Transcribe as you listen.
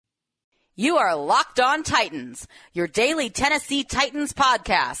You are Locked On Titans, your daily Tennessee Titans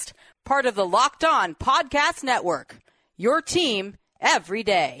podcast, part of the Locked On Podcast Network, your team every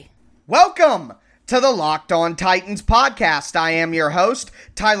day. Welcome to the Locked On Titans podcast. I am your host,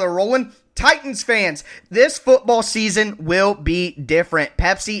 Tyler Rowland. Titans fans, this football season will be different.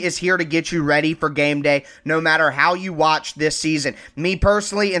 Pepsi is here to get you ready for game day, no matter how you watch this season. Me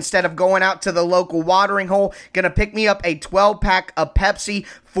personally, instead of going out to the local watering hole, gonna pick me up a 12-pack of Pepsi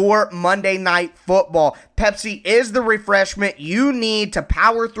for Monday Night Football. Pepsi is the refreshment you need to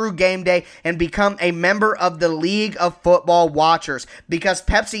power through game day and become a member of the League of Football Watchers. Because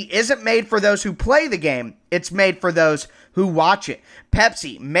Pepsi isn't made for those who play the game, it's made for those who watch it.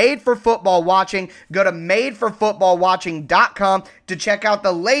 Pepsi, made for football watching. Go to madeforfootballwatching.com to check out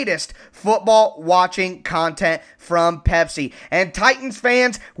the latest football watching content from Pepsi. And Titans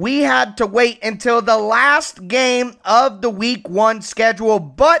fans, we had to wait until the last game of the Week 1 schedule,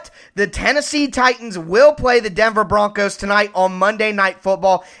 but the Tennessee Titans will play the Denver Broncos tonight on Monday Night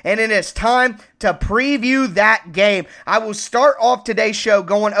Football, and it is time to preview that game. I will start off today's show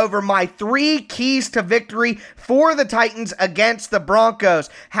going over my 3 keys to victory for the Titans against the Broncos.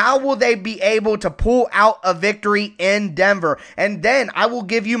 How will they be able to pull out a victory in Denver? And then I will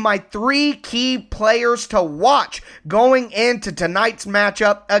give you my 3 key players to watch going into tonight's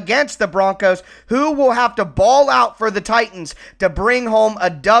matchup against the Broncos, who will have to ball out for the Titans to bring home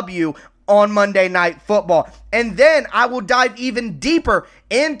a W on Monday Night Football. And then I will dive even deeper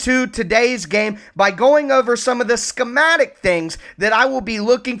into today's game by going over some of the schematic things that I will be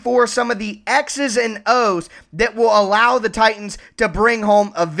looking for, some of the X's and O's that will allow the Titans to bring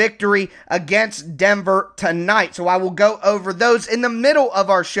home a victory against Denver tonight. So I will go over those in the middle of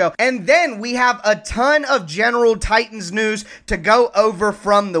our show. And then we have a ton of general Titans news to go over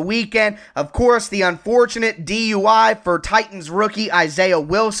from the weekend. Of course, the unfortunate DUI for Titans rookie Isaiah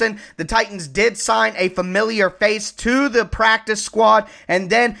Wilson. The Titans did sign a familiar face to the practice squad, and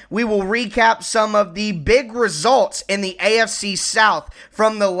then we will recap some of the big results in the AFC South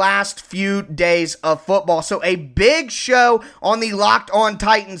from the last few days of football. So a big show on the Locked On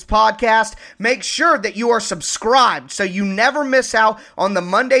Titans podcast. Make sure that you are subscribed so you never miss out on the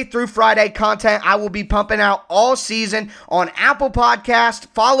Monday through Friday content I will be pumping out all season on Apple Podcast.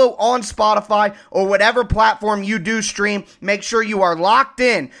 Follow on Spotify or whatever platform you do stream. Make sure you are locked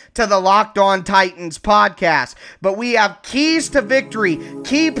in to the Locked On Titans podcast. But we have keys to victory,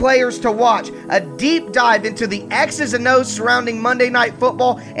 key players to watch, a deep dive into the X's and O's surrounding Monday Night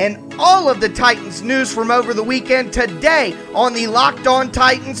Football, and all of the Titans news from over the weekend today on the Locked On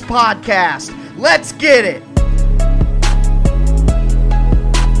Titans podcast. Let's get it!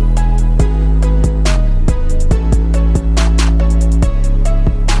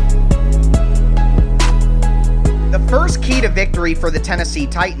 First key to victory for the Tennessee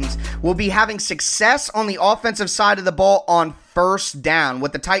Titans will be having success on the offensive side of the ball on first down.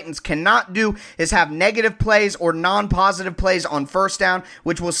 What the Titans cannot do is have negative plays or non-positive plays on first down,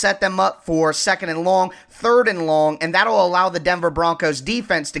 which will set them up for second and long, third and long, and that'll allow the Denver Broncos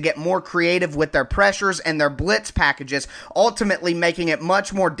defense to get more creative with their pressures and their blitz packages, ultimately making it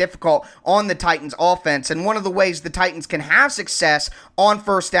much more difficult on the Titans offense. And one of the ways the Titans can have success on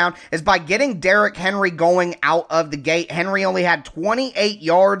first down is by getting Derrick Henry going out of the gate. Henry only had 28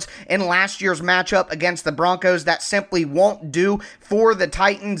 yards in last year's matchup against the Broncos. That simply won't do for the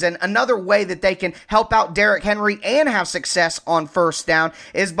Titans. And another way that they can help out Derrick Henry and have success on first down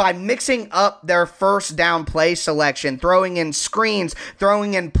is by mixing up their first down play selection, throwing in screens,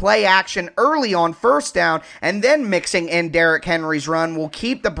 throwing in play action early on first down, and then mixing in Derrick Henry's run will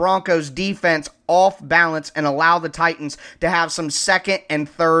keep the Broncos defense off balance and allow the Titans to have some second and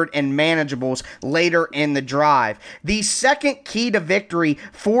third and manageables later in the drive. The second key to victory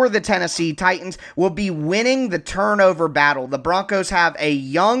for the Tennessee Titans will be winning the turnover battle. The Broncos have a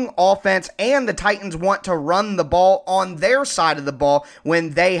young offense, and the Titans want to run the ball on their side of the ball when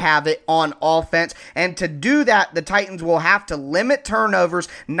they have it on offense. And to do that, the Titans will have to limit turnovers,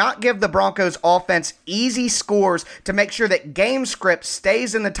 not give the Broncos offense easy scores to make sure that game script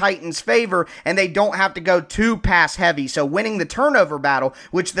stays in the Titans' favor and they don't have to go too pass heavy. So winning the turnover battle,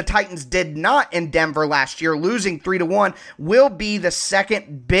 which the Titans did not in Denver last year, losing 3-1, will be the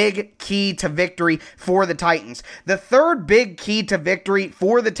second big key to victory for the Titans. The third big key to victory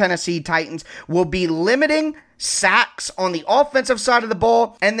for the Tennessee Titans will be limiting sacks on the offensive side of the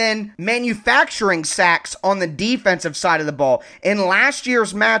ball and then manufacturing sacks on the defensive side of the ball. In last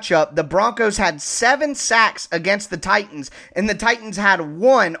year's matchup, the Broncos had 7 sacks against the Titans, and the Titans had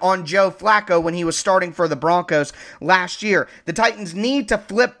 1 on Joe Flacco when he was starting for the Broncos last year. The Titans need to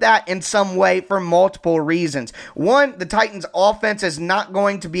flip that in some way for multiple reasons. One, the Titans offense is not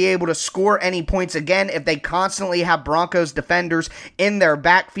going to be able to score any points again if they constantly have Broncos defenders in their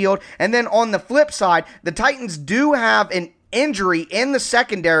backfield. And then on the flip side, the Titans do have an injury in the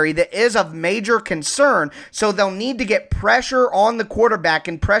secondary that is of major concern, so they'll need to get pressure on the quarterback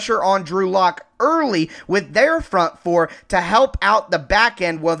and pressure on Drew Lock early with their front four to help out the back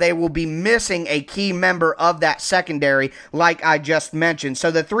end, while they will be missing a key member of that secondary like I just mentioned. So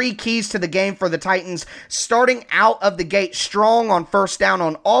the 3 keys to the game for the Titans: starting out of the gate strong on first down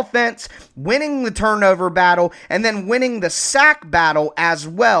on offense, winning the turnover battle, and then winning the sack battle as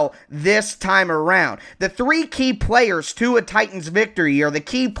well this time around. The 3 key players to a Titans victory, or the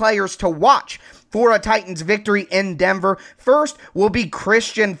key players to watch for a Titans victory in Denver, first will be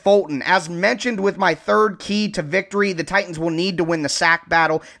Kristian Fulton. As mentioned with my 3rd key to victory, the Titans will need to win the sack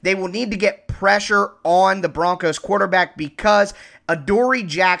battle. They will need to get pressure on the Broncos quarterback because Adoree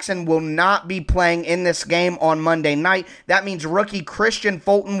Jackson will not be playing in this game on Monday night. That means rookie Kristian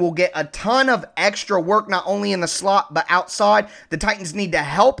Fulton will get a ton of extra work, not only in the slot, but outside. The Titans need to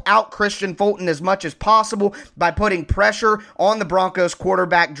help out Kristian Fulton as much as possible by putting pressure on the Broncos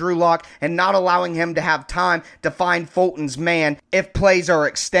quarterback, Drew Lock, and not allowing him to have time to find Fulton's man if plays are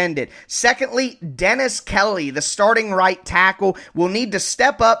extended. Secondly, Dennis Kelly, the starting right tackle, will need to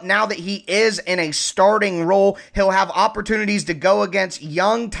step up now that he is in a starting role. He'll have opportunities to go against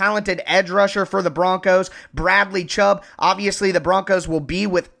young, talented edge rusher for the Broncos, Bradley Chubb. Obviously, the Broncos will be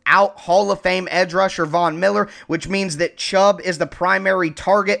without Hall of Fame edge rusher Von Miller, which means that Chubb is the primary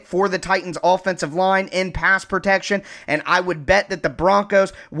target for the Titans offensive line in pass protection, and I would bet that the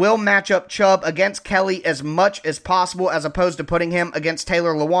Broncos will match up Chubb against Kelly as much as possible, as opposed to putting him against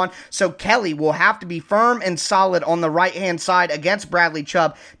Taylor Lewan. So Kelly will have to be firm and solid on the right-hand side against Bradley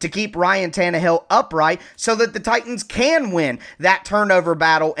Chubb to keep Ryan Tannehill upright, so that the Titans can win that turnover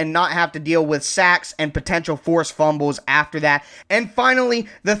battle and not have to deal with sacks and potential forced fumbles after that. And finally,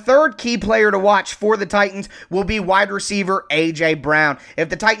 the 3rd key player to watch for the Titans will be wide receiver A.J. Brown. If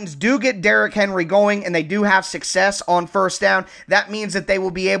the Titans do get Derrick Henry going and they do have success on first down, that means that they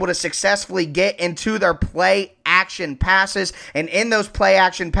will be able to successfully get into their play action passes, and in those play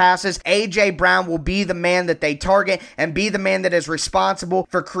action passes, A.J. Brown will be the man that they target and be the man that is responsible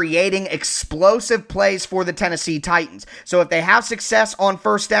for creating explosive plays for the Tennessee Titans. So if they have success on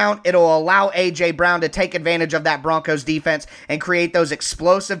first down, it'll allow A.J. Brown to take advantage of that Broncos defense and create those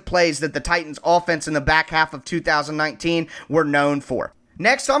explosive plays that the Titans offense in the back half of 2019 were known for.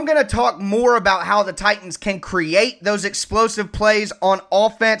 Next, I'm going to talk more about how the Titans can create those explosive plays on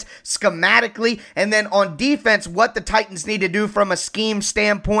offense schematically, and then on defense, what the Titans need to do from a scheme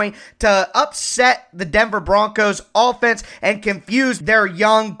standpoint to upset the Denver Broncos offense and confuse their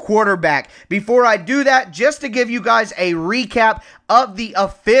young quarterback. Before I do that, just to give you guys a recap of the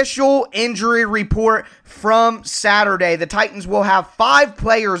official injury report from Saturday, the Titans will have 5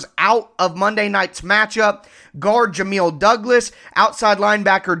 players out of Monday night's matchup. Guard Jamil Douglas, outside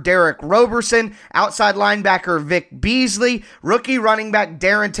linebacker Derek Roberson, outside linebacker Vic Beasley, rookie running back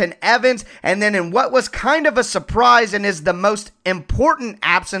Darrynton Evans, and then in what was kind of a surprise and is the most important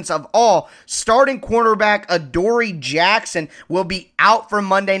absence of all, starting cornerback Adoree Jackson will be out for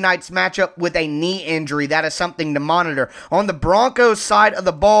Monday night's matchup with a knee injury. That is something to monitor. On the Broncos side of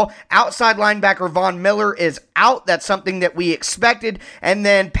the ball, outside linebacker Von Miller is out. That's something that we expected. And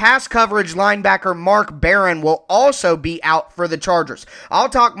then pass coverage linebacker Mark Barron will also be out for the Chargers. I'll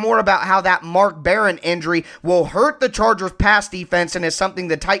talk more about how that Mark Barron injury will hurt the Chargers pass defense and is something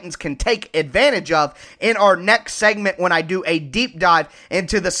the Titans can take advantage of in our next segment when I do a deep dive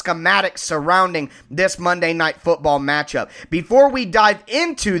into the schematics surrounding this Monday Night Football matchup. Before we dive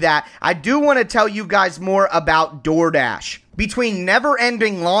into that, I do want to tell you guys more about DoorDash. Between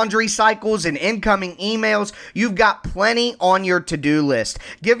never-ending laundry cycles and incoming emails, you've got plenty on your to-do list.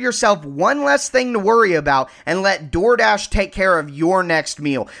 Give yourself one less thing to worry about and let DoorDash take care of your next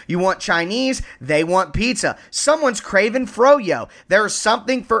meal. You want Chinese? They want pizza. Someone's craving froyo. There's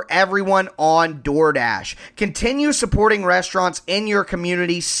something for everyone on DoorDash. Continue supporting restaurants in your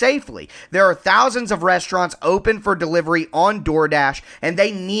community safely. There are thousands of restaurants open for delivery on DoorDash, and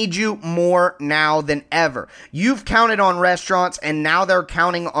they need you more now than ever. You've counted on restaurants restaurants, and now they're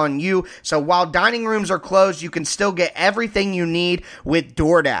counting on you. So while dining rooms are closed, you can still get everything you need with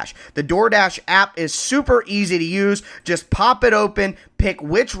DoorDash. The DoorDash app is super easy to use. Just pop it open, pick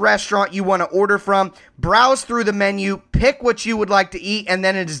which restaurant you want to order from, browse through the menu, pick what you would like to eat, and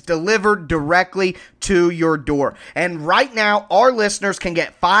then it is delivered directly to your door. And right now, our listeners can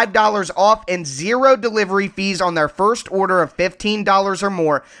get $5 off and 0 delivery fees on their first order of $15 or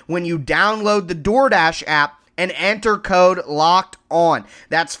more when you download the DoorDash app and enter code LOCKED ON.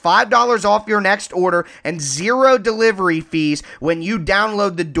 That's $5 off your next order and 0 delivery fees when you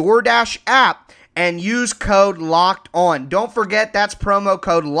download the DoorDash app and use code LOCKED ON. Don't forget, that's promo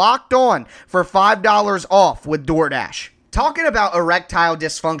code LOCKED ON for $5 off with DoorDash. Talking about erectile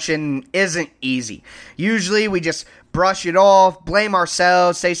dysfunction isn't easy. Usually we just brush it off, blame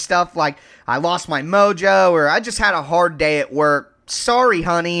ourselves, say stuff like, I lost my mojo, or I just had a hard day at work. Sorry,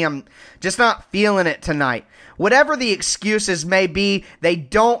 honey, I'm just not feeling it tonight. Whatever the excuses may be, they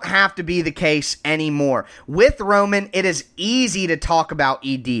don't have to be the case anymore. With Roman, it is easy to talk about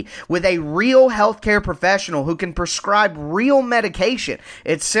ED with a real healthcare professional who can prescribe real medication.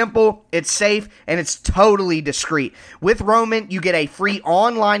 It's simple, it's safe, and it's totally discreet. With Roman, you get a free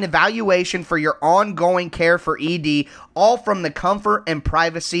online evaluation for your ongoing care for ED, all from the comfort and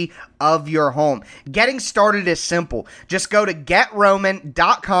privacy of your home. Getting started is simple. Just go to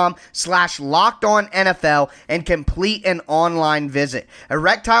GetRoman.com/LockedOnNFL and complete an online visit.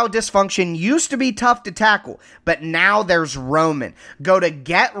 Erectile dysfunction used to be tough to tackle, but now there's Roman. Go to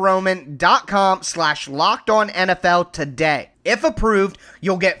GetRoman.com/LockedOnNFL today. If approved,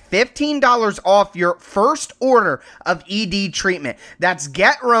 you'll get $15 off your first order of ED treatment. That's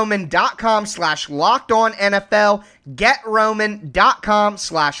GetRoman.com/LockedOnNFL.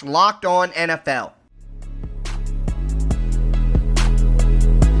 GetRoman.com/LockedOnNFL.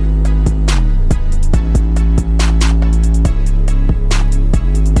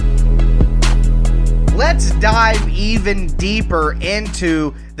 Let's dive even deeper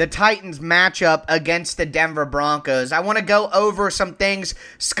into the Titans matchup against the Denver Broncos. I want to go over some things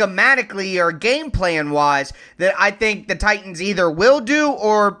schematically or game plan wise that I think the Titans either will do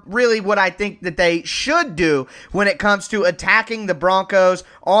or really what I think that they should do when it comes to attacking the Broncos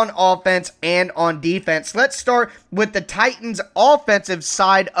on offense and on defense. Let's start with the Titans offensive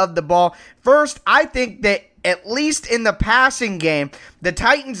side of the ball. First, I think that at least in the passing game, the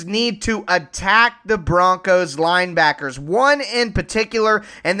Titans need to attack the Broncos linebackers. One in particular,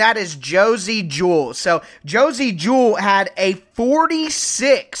 and that is Josey Jewell. So Josey Jewell had a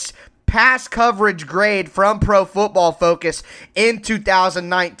 46 pass coverage grade from Pro Football Focus in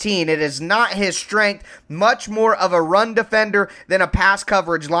 2019. It is not his strength, much more of a run defender than a pass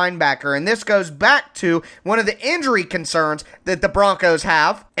coverage linebacker. And this goes back to one of the injury concerns that the Broncos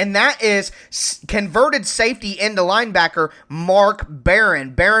have, and that is converted safety into linebacker Mark Barron.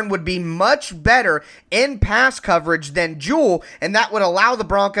 Barron would be much better in pass coverage than Jewell, and that would allow the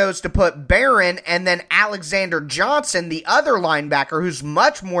Broncos to put Barron and then Alexander Johnson, the other linebacker, who's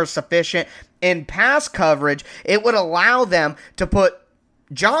much more sufficient in pass coverage. It would allow them to put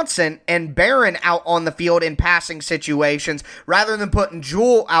Johnson and Barron out on the field in passing situations rather than putting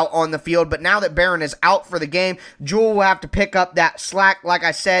Jewell out on the field. But now that Barron is out for the game, Jewell will have to pick up that slack. Like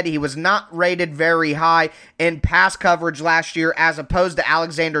I said, he was not rated very high in pass coverage last year as opposed to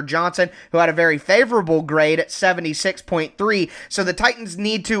Alexander Johnson, who had a very favorable grade at 76.3. So the Titans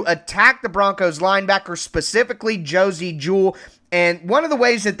need to attack the Broncos linebacker, specifically Josey Jewell. And one of the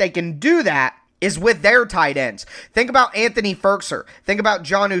ways that they can do that is with their tight ends. Think about Anthony Firkser. Think about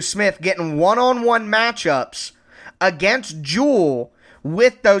Jonnu Smith getting one-on-one matchups against Jewell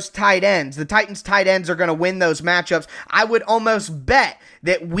with those tight ends. The Titans tight ends are going to win those matchups. I would almost bet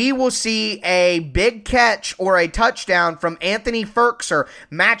that we will see a big catch or a touchdown from Anthony Firkser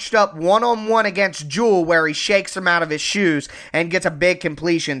matched up one-on-one against Jewell, where he shakes him out of his shoes and gets a big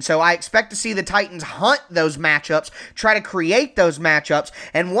completion. So I expect to see the Titans hunt those matchups, try to create those matchups,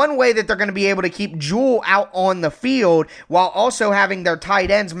 and one way that they're going to be able to keep Jewell out on the field while also having their tight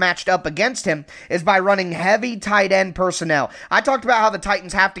ends matched up against him is by running heavy tight end personnel. I talked about how the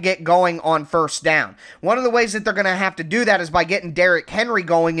Titans have to get going on first down. One of the ways that they're going to have to do that is by getting Derrick Henry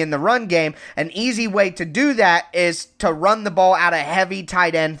going in the run game. An easy way to do that is to run the ball out of heavy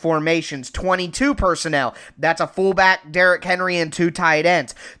tight end formations. 22 personnel. That's a fullback, Derrick Henry, and 2 tight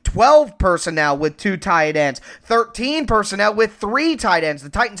ends. 12 personnel with 2 tight ends. 13 personnel with 3 tight ends. The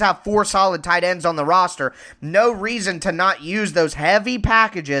Titans have 4 solid tight ends on the roster. No reason to not use those heavy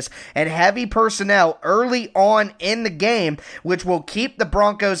packages and heavy personnel early on in the game, which will keep the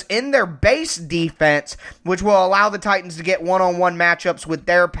Broncos in their base defense, which will allow the Titans to get one-on-one matchups matchups with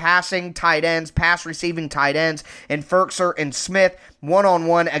their passing tight ends, pass receiving tight ends, and Firkser and Smith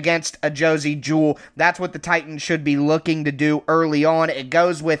one-on-one against a Josey Jewell. That's what the Titans should be looking to do early on. It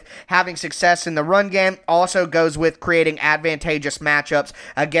goes with having success in the run game, also goes with creating advantageous matchups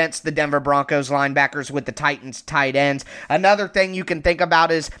against the Denver Broncos linebackers with the Titans tight ends. Another thing you can think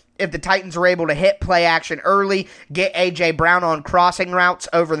about is if the Titans are able to hit play action early, get A.J. Brown on crossing routes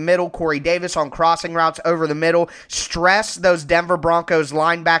over the middle, Corey Davis on crossing routes over the middle, stress those Denver Broncos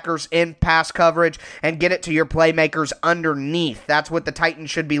linebackers in pass coverage, and get it to your playmakers underneath. That's what the Titans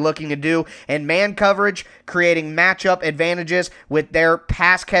should be looking to do in man coverage, creating matchup advantages with their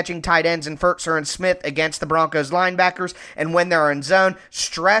pass-catching tight ends in Firkser and Smith against the Broncos linebackers, and when they're in zone,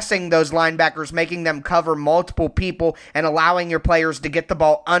 stressing those linebackers, making them cover multiple people, and allowing your players to get the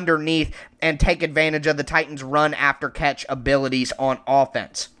ball underneath and take advantage of the Titans' run after catch abilities on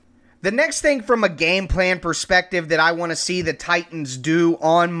offense. The next thing from a game plan perspective that I want to see the Titans do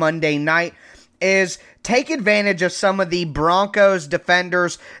on Monday night is take advantage of some of the Broncos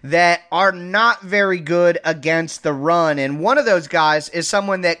defenders that are not very good against the run. And one of those guys is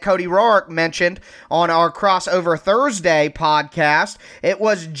someone that Cody Roark mentioned on our Crossover Thursday podcast. It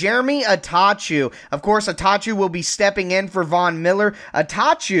was Jeremy Attaochu. Of course, Attaochu will be stepping in for Von Miller.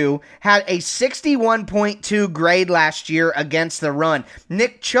 Attaochu had a 61.2 grade last year against the run.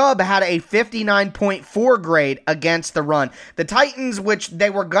 Nick Chubb had a 59.4 grade against the run. The Titans, which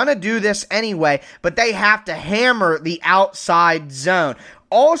they were going to do this anyway, but they have to hammer the outside zone.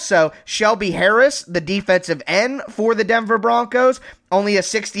 Also, Shelby Harris, the defensive end for the Denver Broncos, only a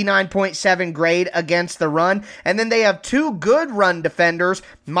 69.7 grade against the run. And then they have two good run defenders,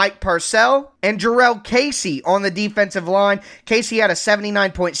 Mike Purcell and Jarrell Casey on the defensive line. Casey had a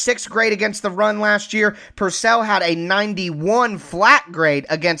 79.6 grade against the run last year. Purcell had a 91 flat grade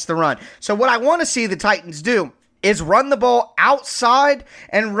against the run. So what I want to see the Titans do is run the ball outside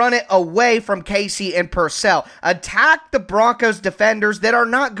and run it away from Casey and Purcell. Attack the Broncos defenders that are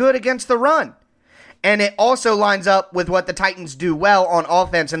not good against the run. And it also lines up with what the Titans do well on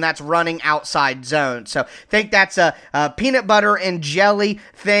offense, and that's running outside zone. So I think that's a peanut butter and jelly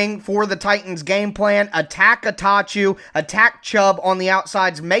thing for the Titans game plan. Attack Attaochu, attack Chubb on the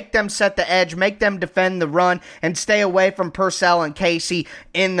outsides, make them set the edge, make them defend the run, and stay away from Purcell and Casey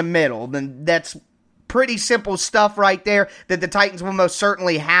in the middle. Then that's pretty simple stuff right there that the Titans will most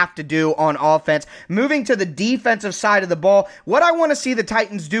certainly have to do on offense. Moving to the defensive side of the ball, what I want to see the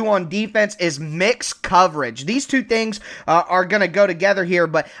Titans do on defense is mix coverage. These two things are going to go together here,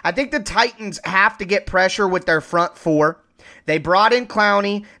 but I think the Titans have to get pressure with their front four. They brought in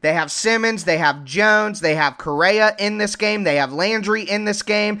Clowney, they have Simmons, they have Jones, they have Correa in this game, they have Landry in this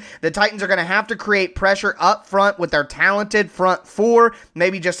game. The Titans are going to have to create pressure up front with their talented front four,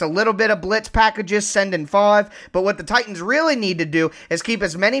 maybe just a little bit of blitz packages, send in 5. But what the Titans really need to do is keep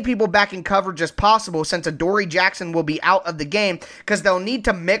as many people back in coverage as possible since Adoree Jackson will be out of the game, because they'll need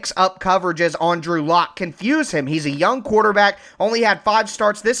to mix up coverages on Drew Lock, confuse him. He's a young quarterback, only had 5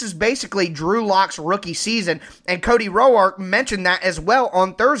 starts. This is basically Drew Lock's rookie season, and Cody Roark mentioned that as well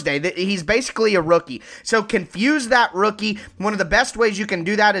on Thursday, that he's basically a rookie. So confuse that rookie. One of the best ways you can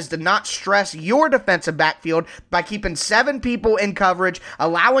do that is to not stress your defensive backfield by keeping 7 people in coverage,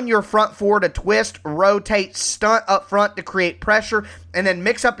 allowing your front 4 to twist, rotate, stunt up front to create pressure, and then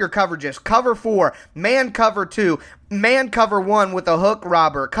mix up your coverages. Cover 4, man cover 2, man cover 1 with a hook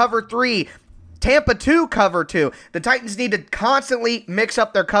robber, cover 3, Tampa 2 cover 2. The Titans need to constantly mix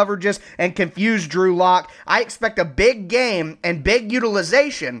up their coverages and confuse Drew Lock. I expect a big game and big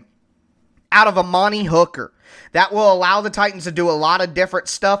utilization out of Amani Hooker. That will allow the Titans to do a lot of different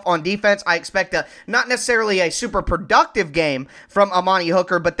stuff on defense. I expect not necessarily a super productive game from Amani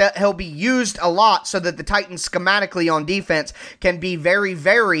Hooker, but that he'll be used a lot so that the Titans schematically on defense can be very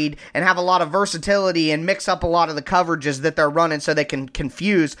varied and have a lot of versatility and mix up a lot of the coverages that they're running so they can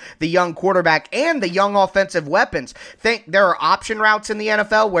confuse the young quarterback and the young offensive weapons. Think there are option routes in the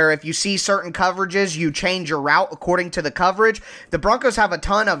NFL where if you see certain coverages, you change your route according to the coverage. The Broncos have a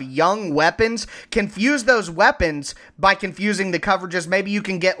ton of young weapons. Confuse those weapons by confusing the coverages. Maybe you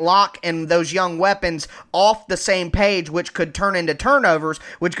can get Lock and those young weapons off the same page, which could turn into turnovers,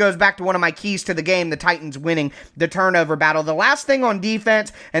 which goes back to one of my keys to the game, the Titans winning the turnover battle. The last thing on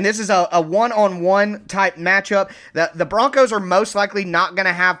defense, and this is a one-on-one type matchup, the Broncos are most likely not going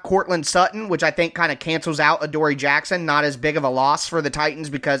to have Courtland Sutton, which I think kind of cancels out Adoree Jackson. Not as big of a loss for the Titans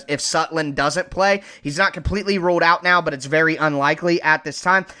because if Sutton doesn't play, he's not completely ruled out now, but it's very unlikely at this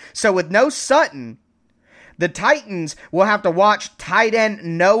time. So with no Sutton, the Titans will have to watch tight end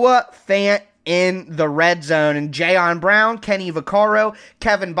Noah Fant in the red zone. And Jayon Brown, Kenny Vaccaro,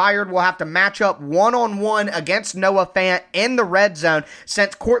 Kevin Byard will have to match up one-on-one against Noah Fant in the red zone.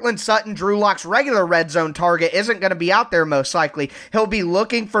 Since Courtland Sutton, Drew Lock's regular red zone target, isn't going to be out there most likely, he'll be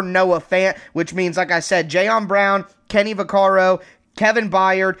looking for Noah Fant, which means, like I said, Jayon Brown, Kenny Vaccaro, Kevin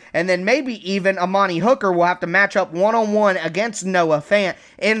Byard, and then maybe even Amani Hooker will have to match up one-on-one against Noah Fant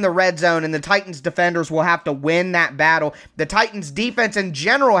in the red zone, and the Titans defenders will have to win that battle. The Titans defense in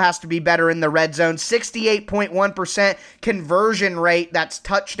general has to be better in the red zone. 68.1% conversion rate, that's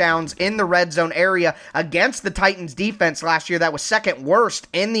touchdowns in the red zone area against the Titans defense last year. That was second worst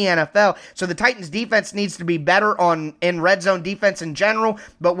in the NFL. So the Titans defense needs to be better in red zone defense in general,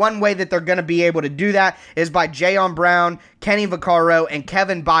 but one way that they're going to be able to do that is by Jayon Brown, Kenny Vaccaro, and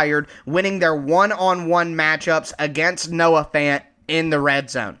Kevin Byard winning their one-on-one matchups against Noah Fant in the red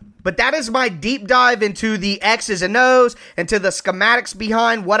zone. But that is my deep dive into the X's and O's and to the schematics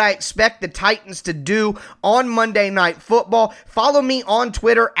behind what I expect the Titans to do on Monday Night Football. Follow me on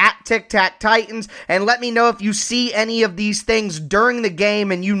Twitter at TicTacTitans and let me know if you see any of these things during the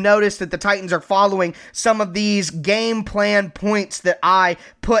game and you notice that the Titans are following some of these game plan points that I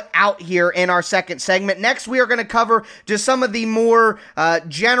put out here in our second segment. Next, we are going to cover just some of the more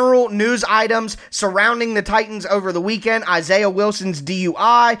general news items surrounding the Titans over the weekend. Isaiah Wilson's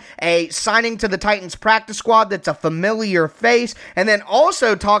DUI, a signing to the Titans practice squad that's a familiar face, and then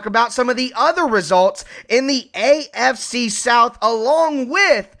also talk about some of the other results in the AFC South, along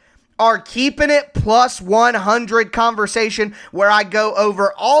with our Keeping It Plus 100 conversation, where I go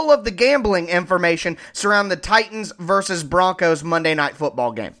over all of the gambling information surrounding the Titans versus Broncos Monday Night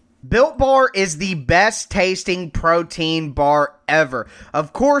Football game. Built Bar is the best tasting protein bar ever.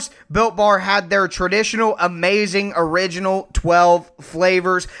 Of course, Built Bar had their traditional, amazing, original 12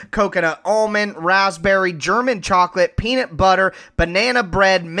 flavors: coconut almond, raspberry, German chocolate, peanut butter, banana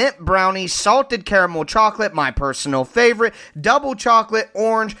bread, mint brownie, salted caramel chocolate, my personal favorite, double chocolate,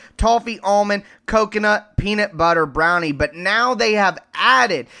 orange, toffee almond, coconut, peanut butter brownie. But now they have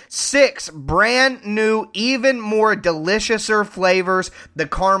added 6 brand new, even more deliciouser flavors: the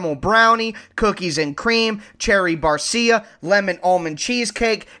caramel brownie, cookies and cream, cherry barcia, lemon almond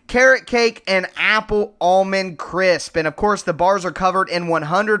cheesecake, carrot cake, and apple almond crisp. And of course, the bars are covered in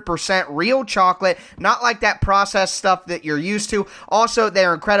 100% real chocolate, not like that processed stuff that you're used to. Also,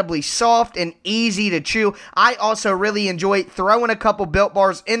 they're incredibly soft and easy to chew. I also really enjoy throwing a couple Built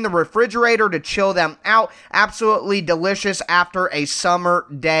Bars in the refrigerator to chill them out. Absolutely delicious after a summer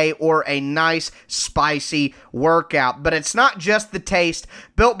day or a nice spicy workout. But it's not just the taste.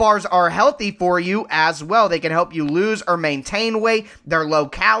 Built Bars are healthy for you as well. They can help you lose or maintain weight. They're low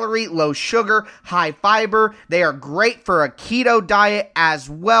calorie, low sugar, high fiber. They are great for a keto diet as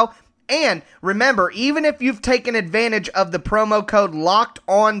well. And remember, even if you've taken advantage of the promo code Locked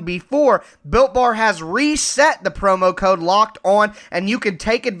On before, Built Bar has reset the promo code Locked On, and you can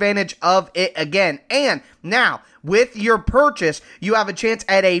take advantage of it again. And now, with your purchase, you have a chance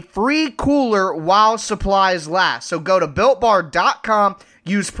at a free cooler while supplies last. So go to BuiltBar.com,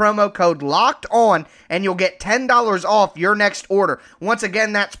 use promo code Locked On, and you'll get $10 off your next order. Once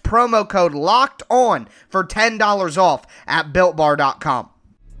again, that's promo code Locked On for $10 off at BuiltBar.com.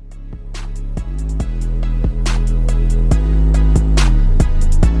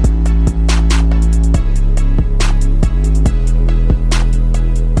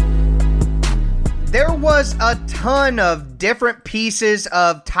 There was a ton of different pieces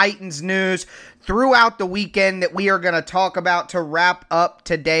of Titans news throughout the weekend that we are going to talk about to wrap up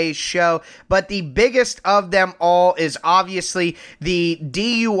today's show. But the biggest of them all is obviously the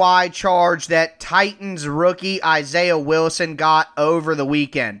DUI charge that Titans rookie Isaiah Wilson got over the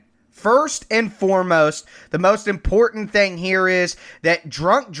weekend. First and foremost, the most important thing here is that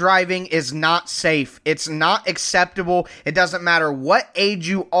drunk driving is not safe. It's not acceptable. It doesn't matter what age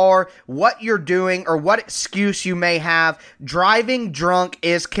you are, what you're doing, or what excuse you may have. Driving drunk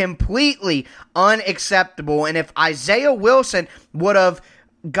is completely unacceptable. And if Isaiah Wilson would have,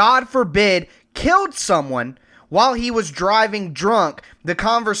 God forbid, killed someone while he was driving drunk, the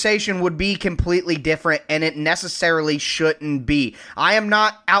conversation would be completely different, and it necessarily shouldn't be. I am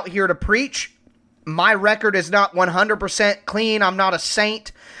not out here to preach. My record is not 100% clean. I'm not a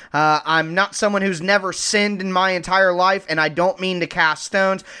saint. I'm not someone who's never sinned in my entire life, and I don't mean to cast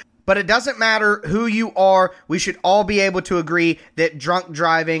stones. But it doesn't matter who you are. We should all be able to agree that drunk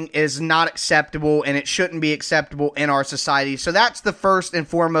driving is not acceptable, and it shouldn't be acceptable in our society. So that's the first and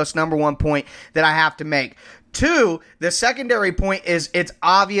foremost number one point that I have to make. 2, the secondary point is it's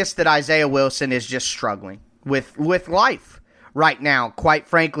obvious that Isaiah Wilson is just struggling with life right now, quite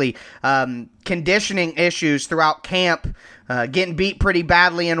frankly. conditioning issues throughout camp, getting beat pretty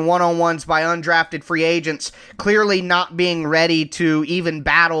badly in one-on-ones by undrafted free agents, clearly not being ready to even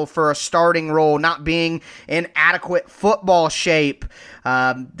battle for a starting role, not being in adequate football shape.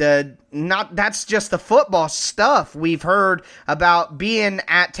 That's just the football stuff. We've heard about being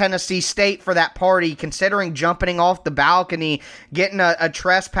at Tennessee State for that party, considering jumping off the balcony, getting a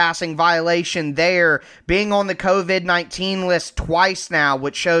trespassing violation there, being on the COVID-19 list twice now,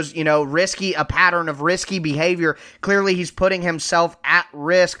 which shows, a pattern of risky behavior. Clearly he's putting himself at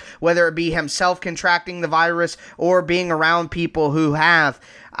risk, whether it be himself contracting the virus or being around people who have.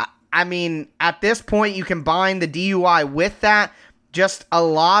 I mean, at this point, you combine the DUI with that. Just a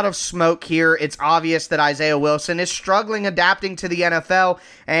lot of smoke here. It's obvious that Isaiah Wilson is struggling adapting to the NFL,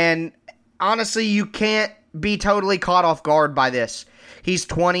 and honestly, you can't be totally caught off guard by this. He's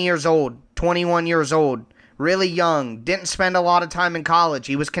 20 years old, 21 years old, really young, didn't spend a lot of time in college.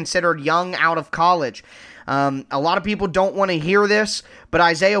 He was considered young out of college. A lot of people don't want to hear this, but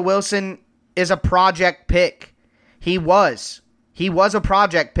Isaiah Wilson is a project pick. He was a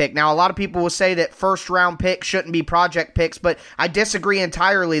project pick. Now, a lot of people will say that first-round picks shouldn't be project picks, but I disagree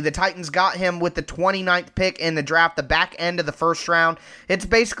entirely. The Titans got him with the 29th pick in the draft, the back end of the first round. It's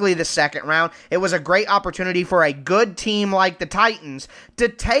basically the second round. It was a great opportunity for a good team like the Titans to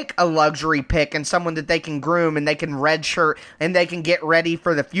take a luxury pick and someone that they can groom and they can redshirt and they can get ready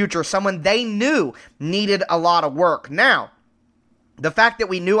for the future, someone they knew needed a lot of work. Now, the fact that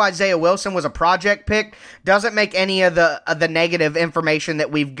we knew Isaiah Wilson was a project pick doesn't make any of the negative information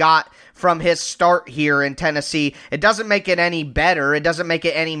that we've got from his start here in Tennessee. It doesn't make it any better. It doesn't make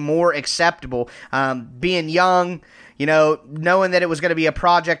it any more acceptable. Being young, knowing that it was going to be a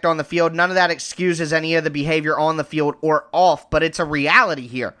project on the field, none of that excuses any of the behavior on the field or off, but it's a reality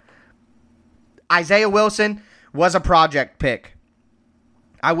here. Isaiah Wilson was a project pick.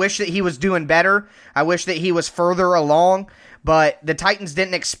 I wish that he was doing better. I wish that he was further along. But the Titans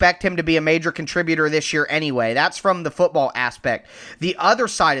didn't expect him to be a major contributor this year anyway. That's from the football aspect. The other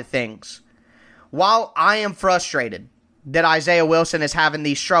side of things, while I am frustrated that Isaiah Wilson is having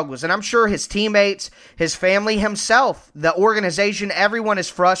these struggles, and I'm sure his teammates, his family, himself, the organization, everyone is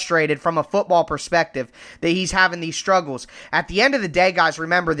frustrated from a football perspective that he's having these struggles. At the end of the day, guys,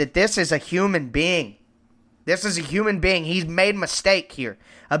 remember that this is a human being. This is a human being. He's made a mistake here.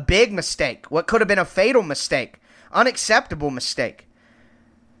 A big mistake. What could have been a fatal mistake. Unacceptable mistake.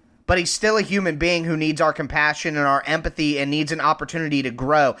 But he's still a human being who needs our compassion and our empathy and needs an opportunity to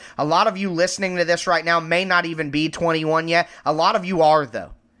grow. A lot of you listening to this right now may not even be 21 yet. A lot of you are,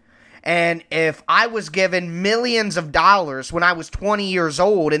 though. And if I was given millions of dollars when I was 20 years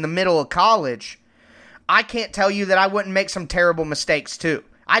old in the middle of college, I can't tell you that I wouldn't make some terrible mistakes too.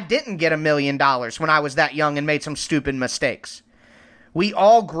 I didn't get $1 million when I was that young and made some stupid mistakes. We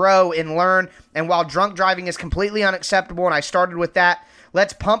all grow and learn, and while drunk driving is completely unacceptable, and I started with that,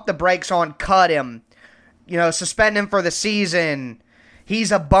 let's pump the brakes on cut him, suspend him for the season.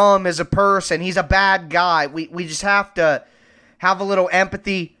 He's a bum as a person. He's a bad guy. We just have to have a little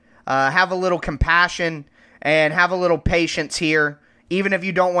empathy, have a little compassion, and have a little patience here. Even if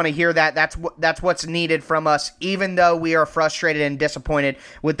you don't want to hear that, that's what's needed from us, even though we are frustrated and disappointed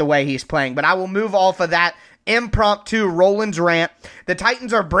with the way he's playing. But I will move off of that impromptu Rollins rant. The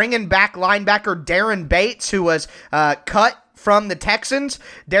Titans are bringing back linebacker Darren Bates, who was cut from the Texans.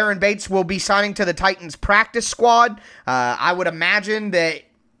 Darren Bates will be signing to the Titans practice squad. I would imagine that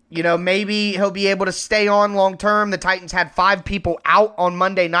maybe he'll be able to stay on long term. The Titans had 5 people out on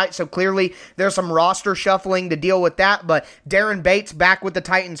Monday night, so clearly there's some roster shuffling to deal with that. But Darren Bates back with the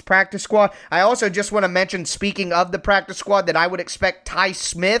Titans practice squad. I also just want to mention, speaking of the practice squad, that I would expect Ty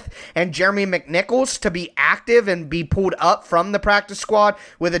Smith and Jeremy McNichols to be active and be pulled up from the practice squad.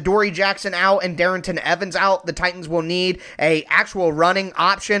 With Adoree Jackson out and Darrington Evans out, the Titans will need a actual running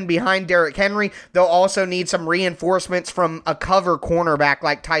option behind Derrick Henry. They'll also need some reinforcements from a cover cornerback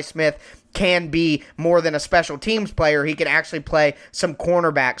like Ty Smith can be more than a special teams player. He can actually play some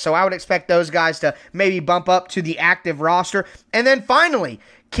cornerback. So I would expect those guys to maybe bump up to the active roster. And then finally,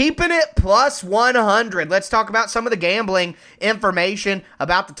 keeping it plus 100. Let's talk about some of the gambling information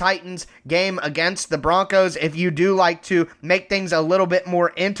about the Titans game against the Broncos. If you do like to make things a little bit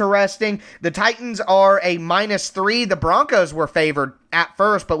more interesting, the Titans are a -3. The Broncos were favored at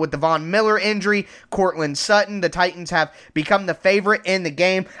first, but with the Von Miller injury, Cortland Sutton, the Titans have become the favorite in the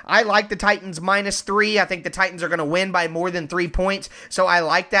game. I like the Titans -3. I think the Titans are going to win by more than 3 points, so I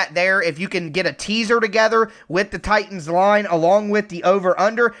like that there. If you can get a teaser together with the Titans line along with the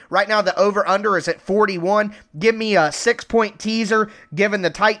over-under, right now the over-under is at 41. Give me a 6-point teaser, giving the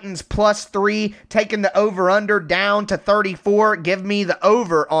Titans +3, taking the over-under down to 34. Give me the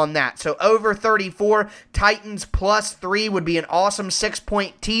over on that. So over 34, Titans +3 would be an awesome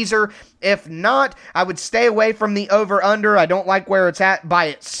 6-point teaser. If not, I would stay away from the over-under. I don't like where it's at by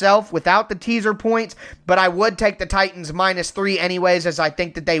itself without the teaser points, but I would take the Titans -3 anyways, as I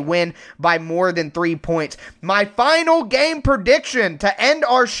think that they win by more than 3 points. My final game prediction to end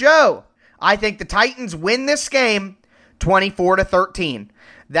our show: I think the Titans win this game 24-13.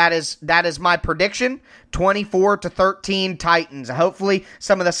 That is my prediction. 24-13 Titans. Hopefully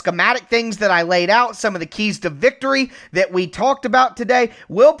some of the schematic things that I laid out, some of the keys to victory that we talked about today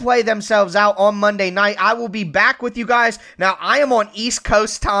will play themselves out on Monday night. I will be back with you guys. Now, I am on East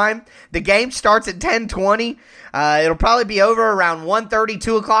Coast time. The game starts at 10:20. It'll probably be over around 1:30,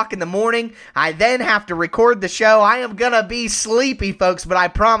 2 o'clock in the morning. I then have to record the show. I am going to be sleepy, folks, but I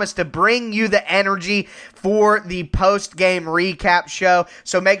promise to bring you the energy for the post-game recap show.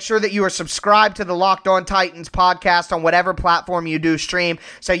 So make sure that you are subscribed to the Locked On Titans podcast on whatever platform you do stream,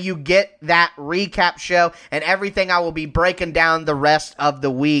 so you get that recap show and everything I will be breaking down the rest of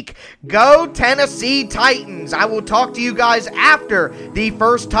the week. Go Tennessee Titans! I will talk to you guys after the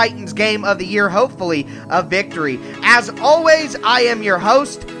first Titans game of the year, hopefully a victory. As always, I am your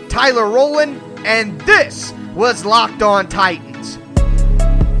host, Tyler Rowland, and this was Locked On Titans.